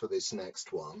questions for this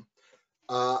next one.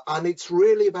 And it's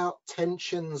really about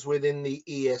tensions within the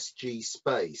ESG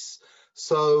space.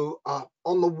 So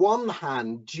on the one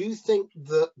hand, do you think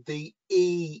that the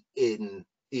E in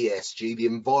ESG, the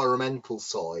environmental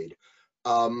side,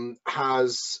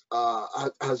 has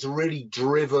really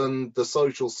driven the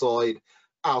social side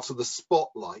out of the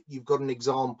spotlight? You've got an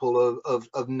example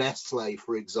of Nestle,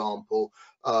 for example,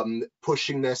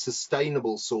 pushing their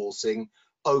sustainable sourcing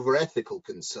over ethical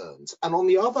concerns. And on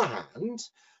the other hand,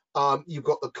 you've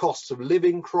got the cost of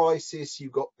living crisis.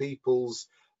 You've got people's,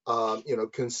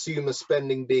 consumer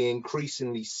spending being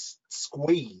increasingly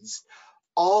squeezed.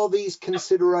 Are these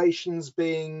considerations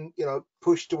being,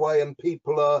 pushed away, and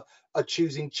people are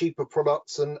choosing cheaper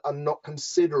products and not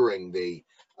considering the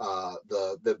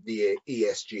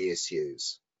ESG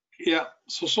issues? Yeah,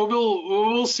 so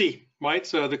we'll see, right?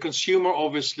 The consumer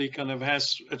obviously kind of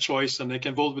has a choice, and they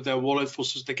can vote with their wallet for.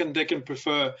 They can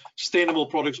prefer sustainable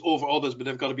products over others, but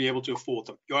they've got to be able to afford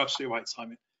them. You're absolutely right,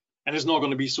 Simon. And it's not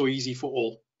going to be so easy for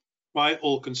all, right?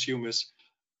 All consumers,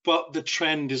 but the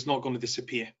trend is not going to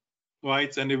disappear,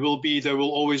 right? And there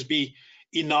will always be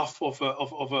enough of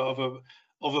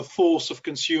a force of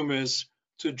consumers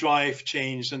to drive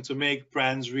change and to make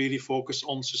brands really focus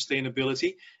on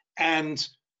sustainability and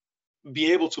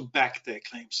be able to back their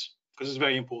claims, because it's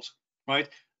very important, right?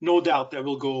 No doubt that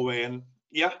will go away. And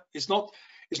yeah, it's not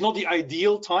the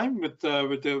ideal time with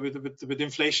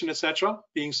inflation, etc.,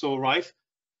 being so rife,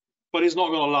 but it's not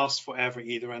going to last forever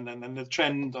either. And the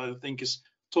trend, I think, is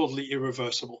totally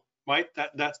irreversible, right?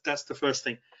 That's the first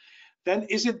thing. Then,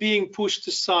 is it being pushed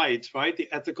aside, right?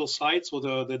 The ethical side, or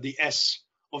the S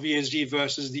of ESG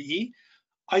versus the E?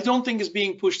 I don't think it's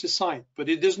being pushed aside, but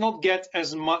it does not get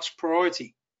as much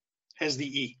priority as the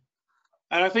E.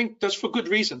 And I think that's for good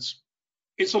reasons.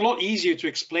 It's a lot easier to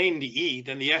explain the E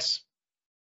than the S,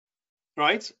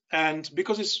 right? And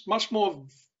because it's much more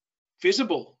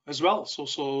visible as well.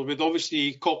 So with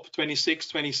obviously COP26,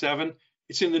 27,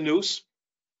 it's in the news.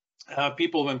 When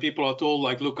people are told,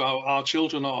 like, look, our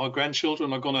children or our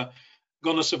grandchildren are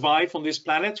gonna survive on this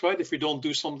planet, right? If we don't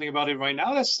do something about it right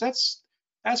now, that's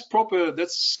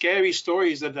scary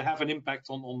stories that have an impact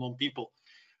on people.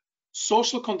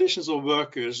 Social conditions of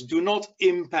workers do not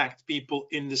impact people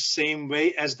in the same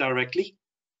way as directly,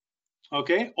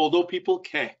 okay? Although people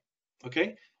care,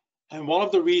 okay? And one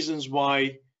of the reasons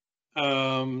why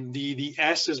the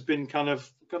S has been kind of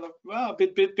a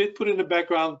bit put in the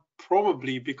background,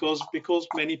 probably because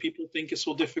many people think it's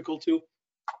so difficult to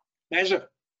measure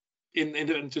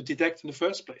and to detect in the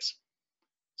first place.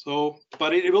 So,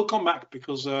 but it will come back,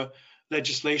 because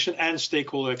legislation and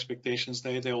stakeholder expectations,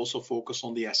 they also focus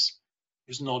on the S.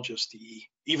 It's not just the E,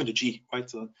 even the G,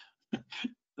 right?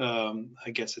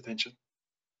 Gets attention.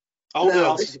 I hope that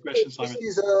answers the question, Simon.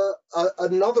 This is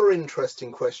another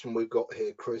interesting question we've got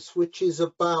here, Chris, which is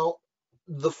about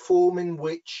the form in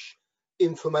which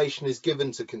information is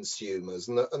given to consumers.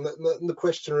 And the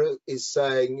questioner is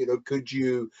saying, could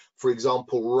you, for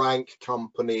example, rank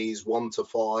companies 1 to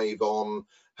 5 on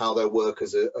how their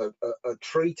workers are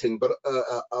treated? But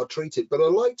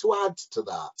I'd like to add to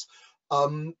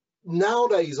that.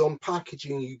 Nowadays on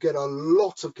packaging, you get a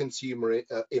lot of consumer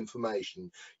information.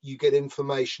 You get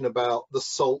information about the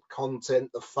salt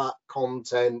content, the fat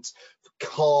content,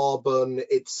 carbon,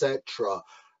 etc.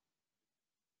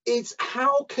 It's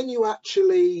how can you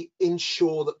actually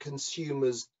ensure that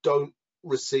consumers don't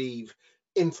receive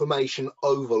information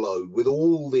overload with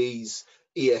all these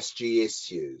ESG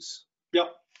issues? Yeah,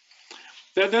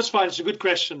 that's fine. It's a good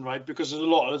question, right? Because there's a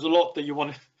lot that you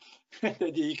want to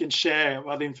that you can share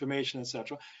about information,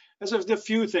 etc. There's a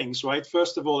few things, right?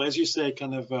 First of all, as you say,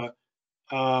 kind of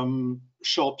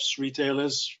shops,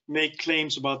 retailers make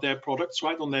claims about their products,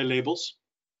 right, on their labels,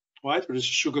 right, with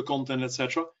sugar content,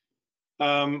 etc.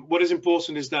 What is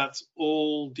important is that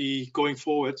going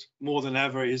forward, more than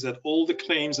ever, is that all the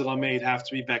claims that are made have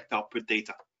to be backed up with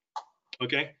data,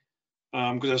 okay?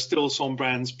 Because there's still some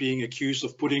brands being accused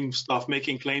of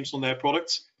making claims on their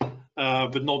products,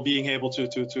 but not being able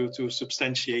to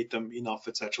substantiate them enough,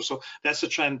 etc. So that's a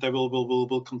trend that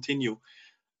will continue.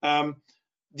 When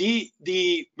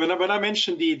I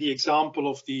mentioned the example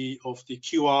of the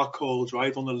QR code,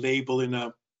 right, on a label in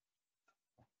a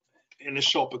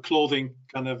shop, a clothing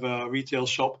kind of retail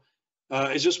shop,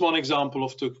 is just one example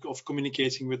of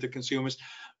communicating with the consumers.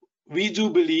 We do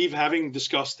believe, having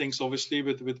discussed things obviously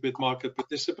with market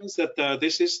participants, that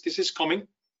this is coming.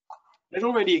 It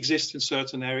already exists in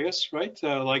certain areas, right,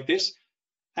 like this,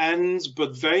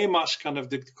 but very much kind of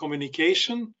the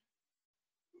communication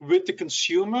with the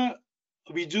consumer,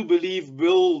 we do believe,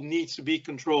 will need to be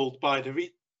controlled by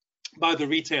the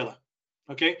retailer.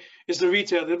 Okay, the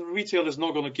retailer is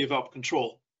not going to give up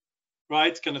control,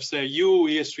 right? Kind of say, you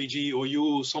ES3G or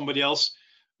you somebody else,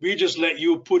 we just let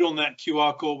you put on that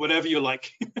QR code whatever you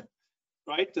like,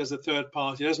 right? There's a third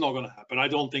party. That's not going to happen. I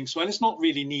don't think so, and it's not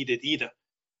really needed either.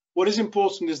 What is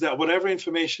important is that whatever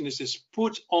information is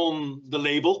put on the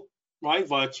label, right,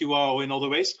 via QR or in other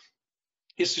ways,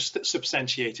 is just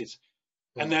substantiated.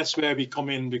 Yeah. And that's where we come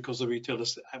in, because the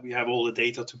retailers, we have all the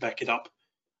data to back it up,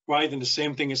 right? And the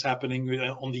same thing is happening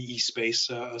on the e-space,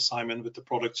 Simon, with the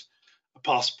product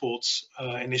passports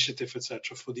initiative,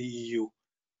 etc., for the EU.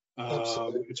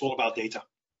 It's all about data.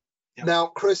 Yeah. Now,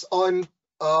 Chris,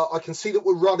 I can see that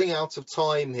we're running out of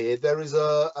time here. There is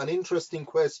an interesting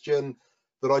question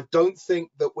that I don't think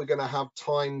that we're going to have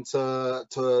time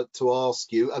to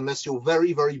ask you, unless you're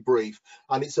very, very brief,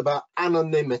 and it's about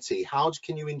anonymity. How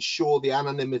can you ensure the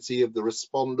anonymity of the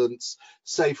respondents?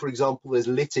 Say, for example, there's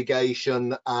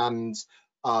litigation and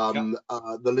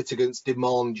the litigants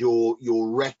demand your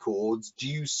records. Do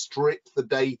you strip the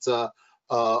data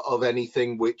of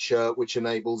anything which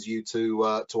enables you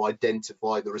to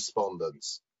identify the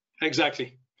respondents?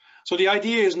 Exactly. So the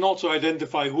idea is not to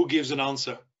identify who gives an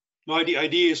answer. No, the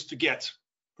idea is to get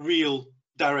real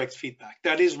direct feedback.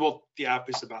 That is what the app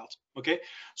is about. Okay,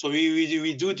 so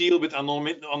we do deal with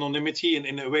anonymity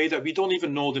in a way that we don't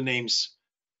even know the names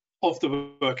of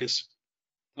the workers.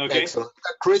 Okay. Excellent.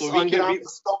 Chris, so I'm going to have to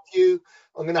stop you.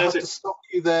 I'm going to have to stop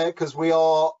you there, because we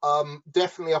are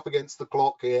definitely up against the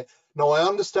clock here. Now, I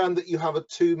understand that you have a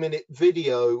 2-minute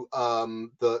video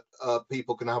that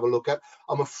people can have a look at.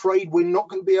 I'm afraid we're not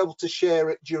going to be able to share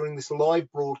it during this live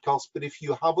broadcast, but if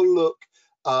you have a look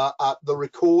at the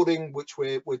recording which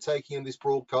we're taking in this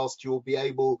broadcast, you'll be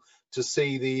able to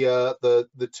see the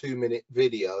 2-minute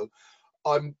video.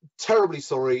 I'm terribly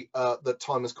sorry that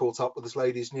time has caught up with us,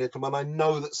 ladies and gentlemen. I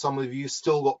know that some of you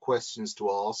still got questions to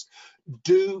ask.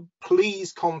 Do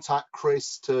please contact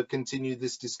Chris to continue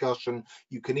this discussion.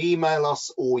 You can email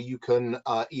us, or you can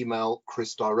email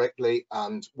Chris directly,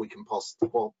 and we can pass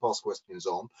questions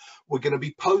on. We're going to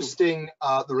be posting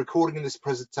the recording of this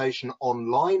presentation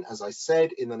online, as I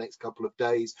said, in the next couple of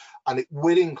days, and it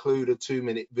will include a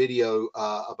 2-minute video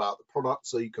about the product,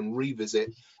 so you can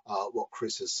revisit what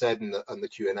Chris has said in the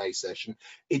Q&A session.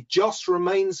 It just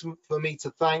remains for me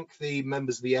to thank the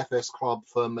members of the FS Club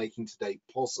for making today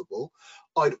possible.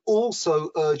 I'd also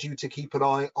urge you to keep an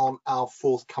eye on our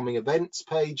forthcoming events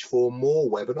page for more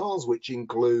webinars, which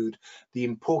include the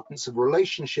importance of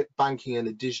relationship banking in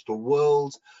a digital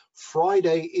world.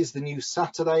 Friday is the new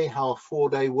Saturday, how a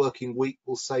 4-day working week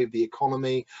will save the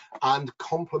economy, and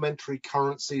complementary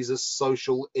currencies as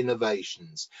social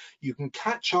innovations. You can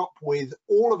catch up with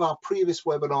all of our previous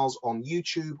webinars on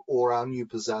YouTube or our new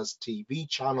Pizzazz TV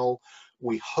channel.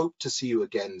 We hope to see you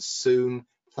again soon.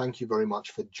 Thank you very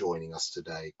much for joining us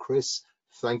today. Chris,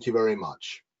 thank you very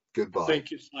much. Goodbye.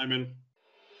 Thank you, Simon.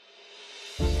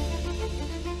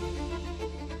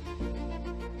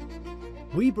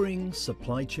 We bring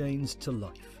supply chains to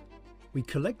life. We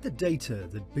collect the data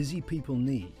that busy people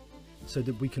need so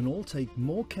that we can all take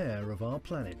more care of our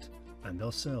planet and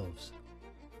ourselves.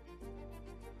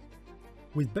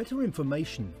 With better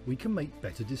information, we can make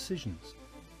better decisions.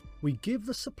 We give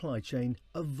the supply chain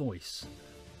a voice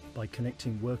by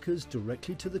connecting workers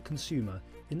directly to the consumer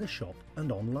in the shop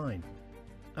and online.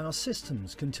 Our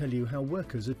systems can tell you how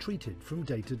workers are treated from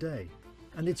day to day,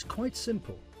 and it's quite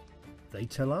simple. They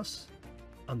tell us,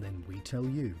 and then we tell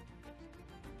you.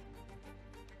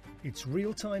 It's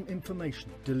real-time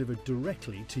information delivered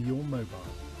directly to your mobile.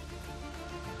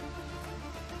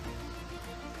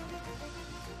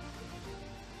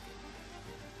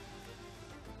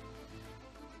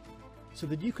 so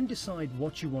that you can decide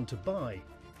what you want to buy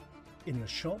in the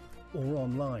shop or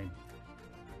online.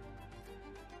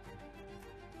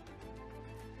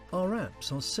 Our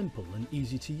apps are simple and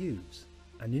easy to use,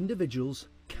 and individuals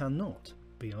cannot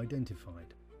be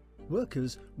identified.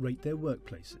 Workers rate their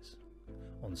workplaces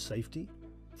on safety,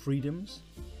 freedoms,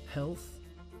 health,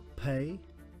 pay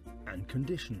and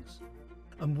conditions.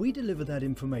 And we deliver that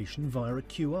information via a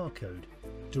QR code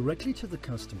directly to the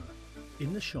customer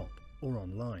in the shop or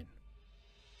online.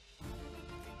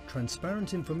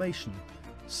 Transparent information,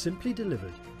 simply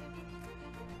delivered,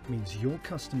 means your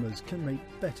customers can make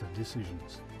better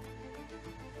decisions.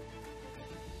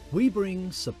 We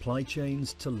bring supply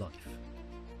chains to life,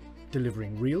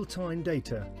 delivering real-time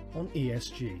data on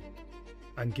ESG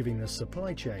and giving the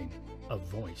supply chain a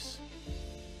voice.